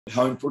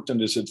How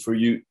important is it for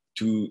you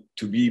to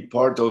be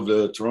part of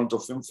the Toronto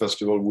Film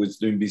Festival with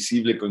the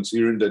Invisible,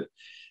 considering that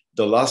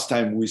the last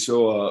time we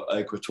saw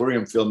an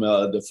Ecuadorian film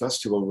at the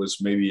festival was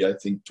maybe, I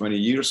think, 20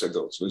 years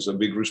ago. So it's a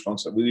big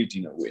responsibility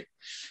in a way.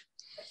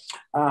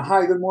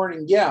 Hi, good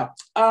morning. Yeah,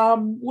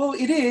 well,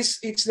 it is.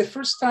 It's the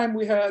first time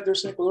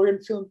there's an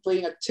Ecuadorian film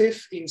playing at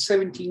TIFF in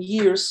 17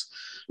 years.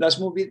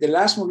 The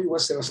last movie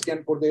was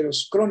Sebastián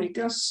Cordero's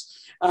Crónicas.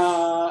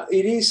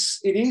 It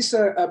is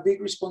a big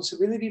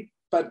responsibility,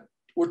 but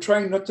we're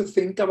trying not to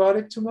think about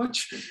it too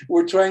much.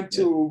 We're trying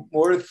to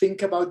more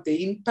think about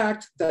the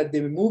impact that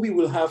the movie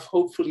will have,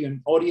 hopefully,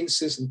 on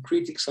audiences and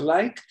critics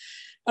alike,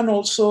 and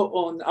also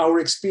on our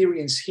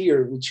experience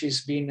here, which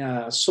has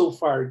been so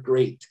far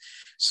great.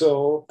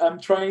 So I'm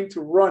trying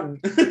to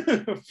run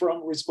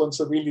from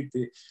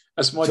responsibility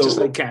as much as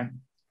I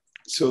can.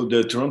 So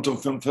the Toronto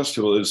Film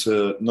Festival is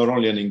not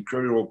only an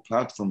incredible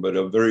platform, but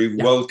a very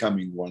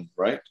welcoming one,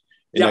 right?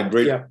 In a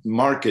great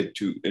market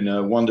too, in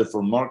a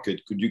wonderful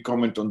market. Could you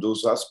comment on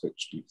those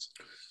aspects, please?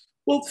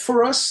 Well,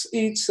 for us,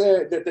 it's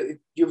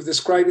you've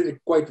described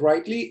it quite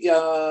rightly.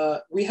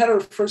 We had our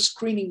first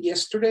screening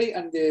yesterday,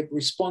 and the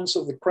response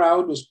of the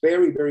crowd was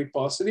very, very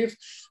positive,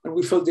 and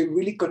we felt they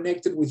really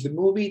connected with the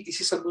movie. This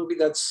is a movie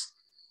that's,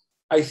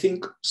 I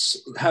think,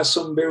 has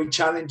some very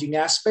challenging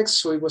aspects,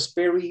 so it was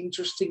very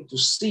interesting to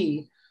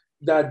see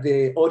that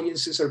the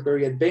audiences are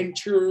very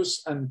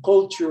adventurous and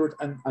cultured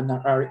and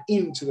are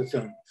into the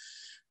film.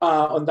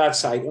 On that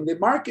side. On the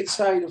market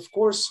side, of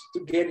course,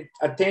 to get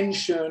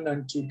attention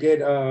and to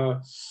get,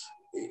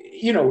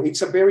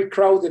 it's a very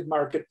crowded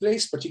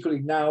marketplace,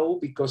 particularly now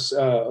because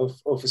of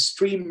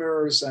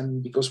streamers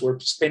and because we're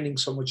spending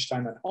so much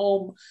time at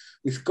home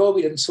with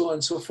COVID and so on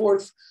and so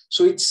forth.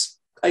 So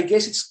I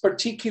guess it's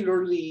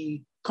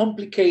particularly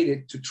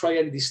complicated to try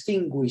and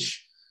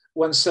distinguish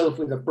oneself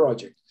with a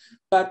project.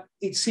 But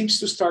it seems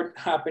to start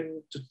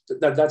happening,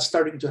 that's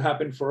starting to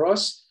happen for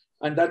us.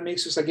 And that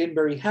makes us, again,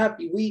 very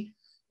happy. We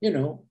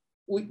can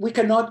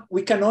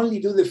only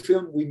do the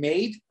film we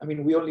made. I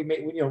mean, we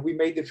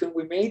made the film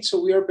we made. So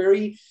we are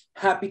very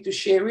happy to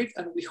share it,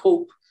 and we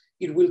hope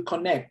it will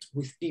connect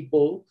with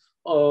people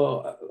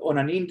on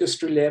an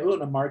industry level,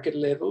 on a market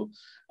level,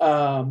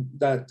 and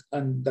that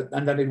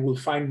it will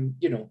find,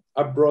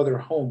 a broader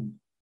home.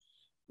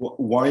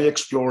 Why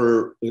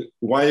exploring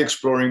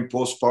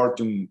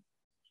postpartum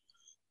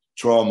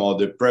trauma,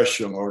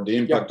 depression, or the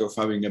impact of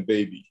having a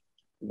baby?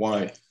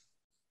 Why?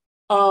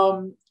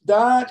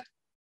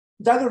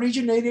 That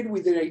originated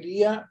with the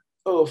idea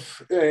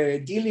of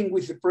dealing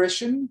with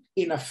depression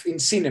in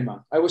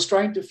cinema. I was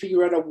trying to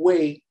figure out a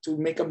way to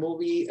make a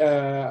movie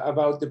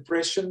about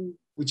depression,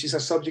 which is a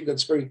subject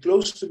that's very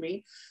close to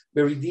me,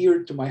 very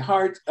dear to my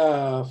heart,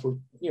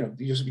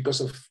 just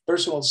because of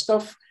personal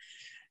stuff.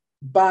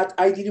 But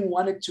I didn't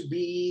want it to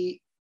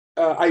be.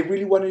 I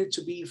really wanted it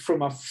to be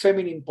from a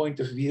feminine point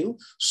of view.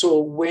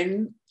 So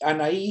when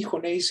Anaí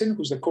Jonesen,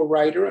 who's the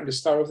co-writer and the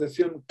star of the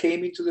film,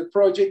 came into the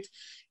project,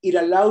 it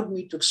allowed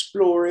me to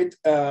explore it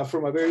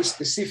from a very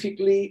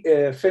specifically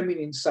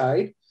feminine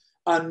side.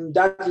 And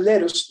that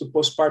led us to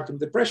postpartum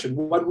depression.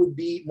 What would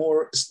be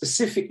more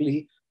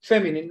specifically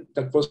feminine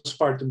than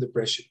postpartum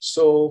depression?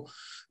 So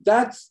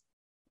that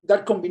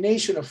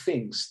combination of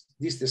things,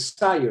 this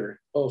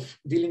desire of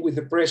dealing with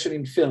depression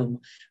in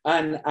film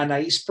and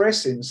Anaí's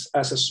presence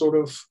as a sort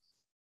of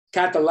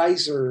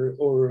catalyzer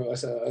or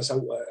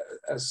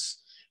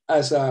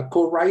as a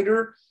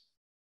co-writer,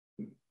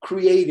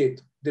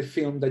 created the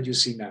film that you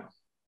see now.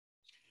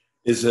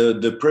 Is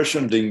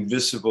depression the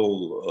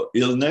invisible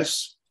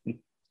illness?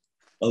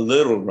 A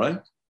little,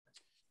 right?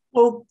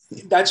 Well,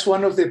 that's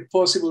one of the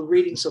possible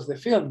readings of the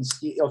film.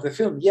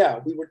 Yeah,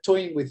 we were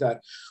toying with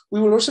that. We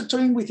were also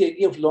toying with the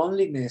idea of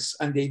loneliness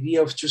and the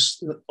idea of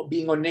just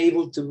being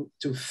unable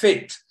to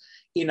fit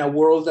in a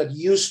world that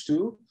used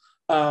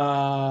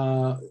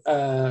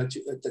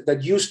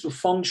to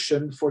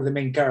function for the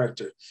main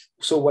character.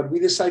 So what we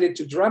decided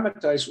to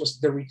dramatize was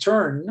the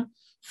return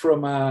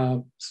from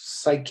a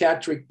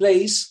psychiatric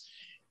place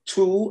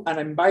to an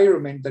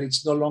environment that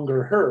it's no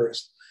longer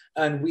hers.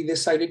 And we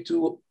decided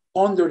to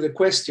ponder the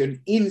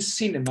question in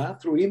cinema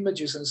through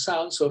images and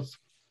sounds of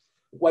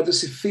what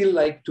does it feel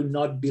like to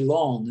not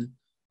belong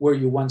where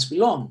you once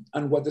belonged?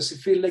 And what does it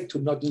feel like to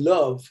not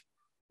love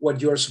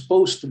what you're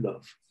supposed to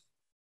love?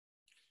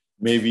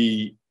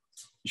 Maybe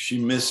she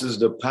misses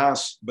the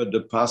past, but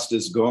the past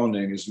is gone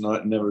and is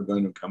never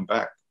going to come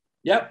back.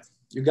 Yep,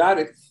 you got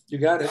it. You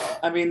got it.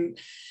 I mean,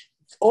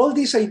 all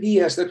these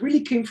ideas that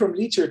really came from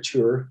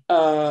literature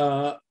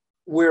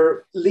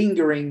were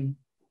lingering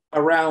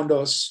around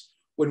us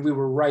when we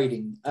were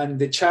writing. And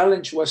the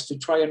challenge was to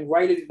try and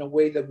write it in a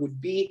way that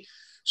would be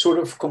sort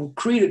of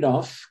concrete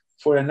enough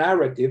for a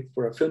narrative,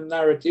 for a film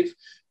narrative,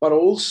 but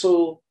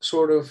also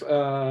sort of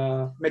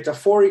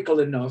metaphorical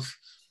enough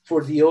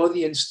for the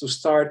audience to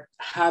start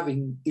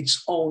having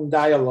its own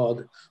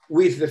dialogue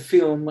with the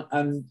film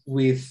and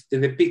with the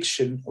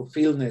depiction of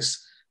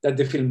illness that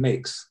the film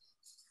makes.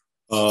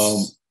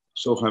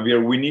 So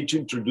Javier, we need to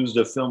introduce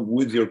the film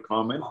with your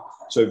comment.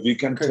 So if you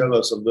can tell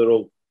us a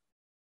little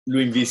Lo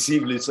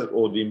Invisible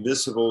or The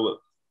Invisible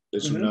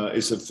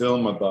is a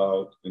film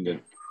about, and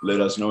then let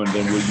us know, and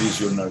then we'll use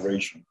your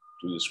narration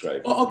to describe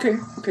it. Oh, okay.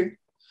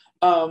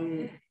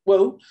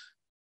 Well,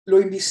 Lo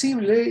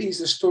Invisible is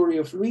the story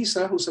of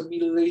Luisa, who's a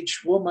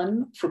middle-aged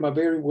woman from a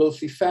very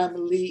wealthy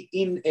family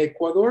in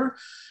Ecuador.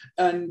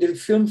 And the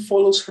film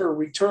follows her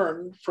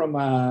return from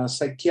a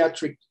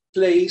psychiatric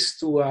place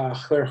to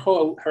her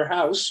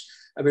house,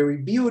 a very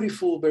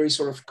beautiful, very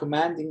sort of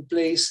commanding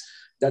place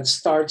that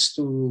starts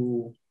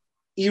to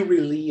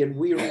eerily and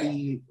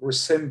wearily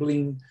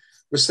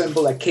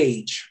resemble a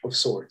cage of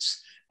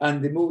sorts.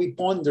 And the movie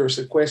ponders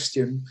the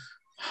question,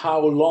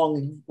 how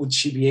long would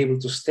she be able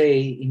to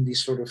stay in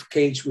this sort of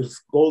cage with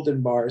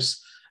golden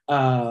bars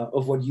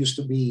of what used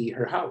to be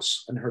her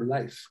house and her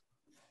life?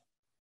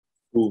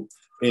 Cool.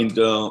 And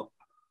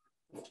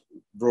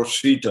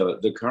Rosita,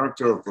 the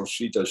character of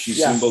Rosita, she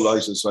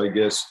symbolizes, I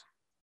guess,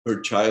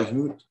 her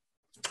childhood.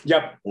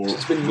 Yep. Or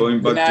she's been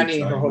going back nanny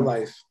to her whole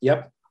life.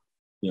 Yep.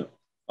 Yeah.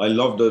 I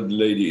love that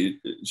lady.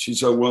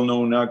 She's a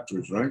well-known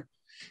actress, right?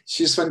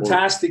 She's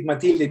fantastic,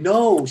 Matilde.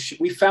 No,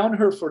 we found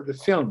her for the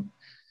film.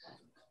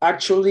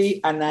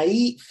 Actually,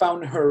 Anaí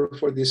found her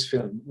for this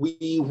film.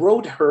 We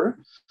wrote her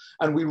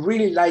and we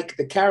really liked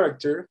the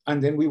character.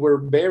 And then we were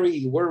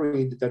very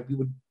worried that we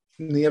would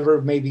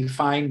never maybe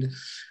find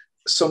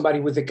somebody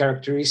with the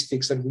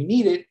characteristics that we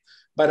needed.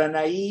 But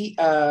Anaí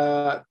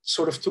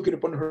sort of took it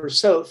upon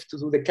herself to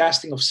do the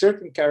casting of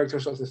certain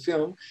characters of the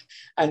film.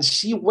 And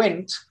she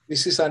went,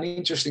 this is an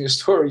interesting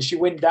story, she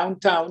went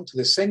downtown to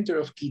the center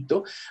of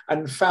Quito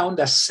and found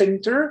a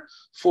center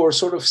for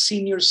sort of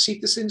senior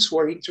citizens who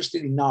are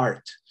interested in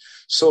art.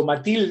 So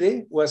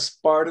Matilde was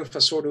part of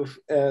a sort of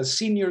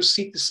senior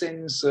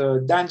citizens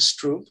dance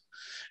troupe.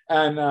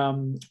 And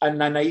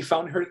Anaí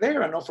found her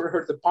there and offered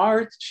her the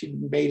part. She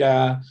made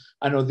an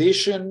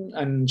audition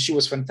and she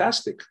was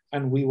fantastic.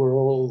 And we were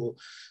all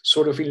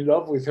sort of in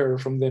love with her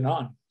from then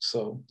on.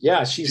 So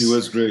yeah, she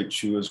was great.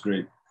 She was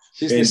great.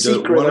 She's the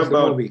secret of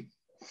the movie.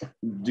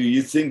 Do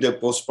you think that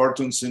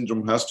postpartum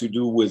syndrome has to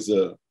do with,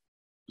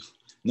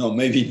 no,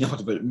 maybe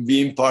not, but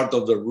being part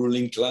of the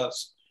ruling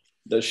class?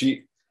 That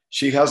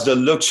she has the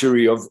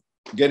luxury of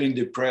getting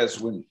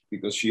depressed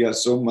because she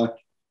has so much.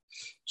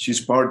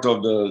 She's part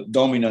of the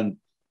dominant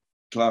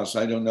class.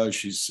 I don't know.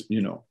 She's,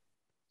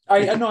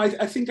 I know.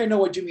 I think I know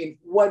what you mean.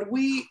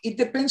 It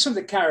depends on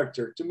the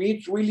character. To me,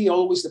 it really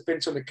always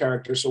depends on the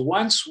character. So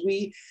once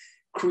we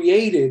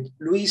created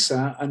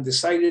Luisa and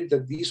decided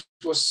that this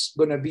was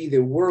going to be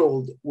the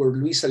world where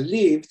Luisa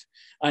lived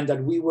and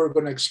that we were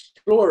going to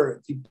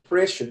explore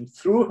depression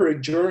through her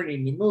journey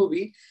in the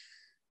movie,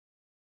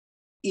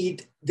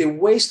 the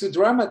ways to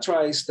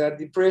dramatize that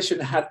depression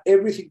had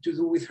everything to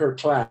do with her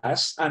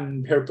class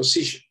and her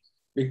position.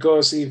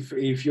 Because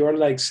if you're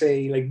like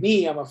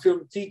me, I'm a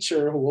film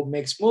teacher who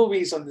makes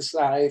movies on the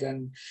side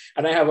and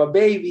I have a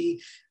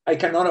baby, I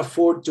cannot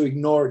afford to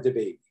ignore the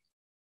baby.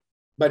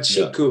 But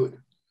she could.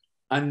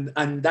 And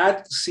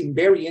that seemed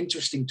very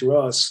interesting to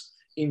us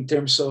in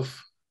terms of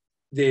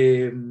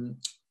the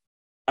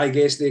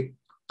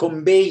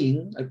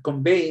conveying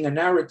a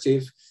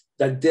narrative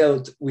that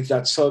dealt with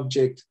that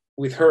subject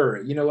with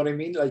her. You know what I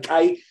mean? Like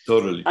I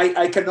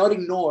cannot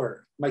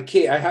ignore my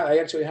kid. I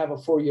actually have a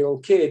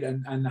 4-year-old kid,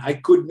 and I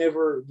could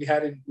never.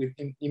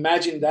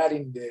 Imagine that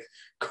in the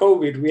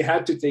COVID, we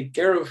had to take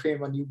care of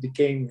him, and it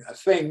became a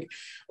thing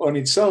on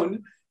its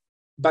own.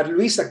 But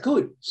Luisa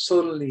could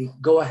suddenly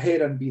go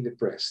ahead and be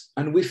depressed,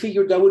 and we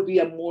figured that would be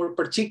a more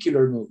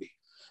particular movie,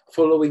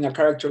 following a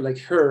character like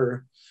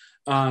her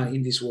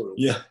in this world.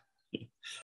 Yeah,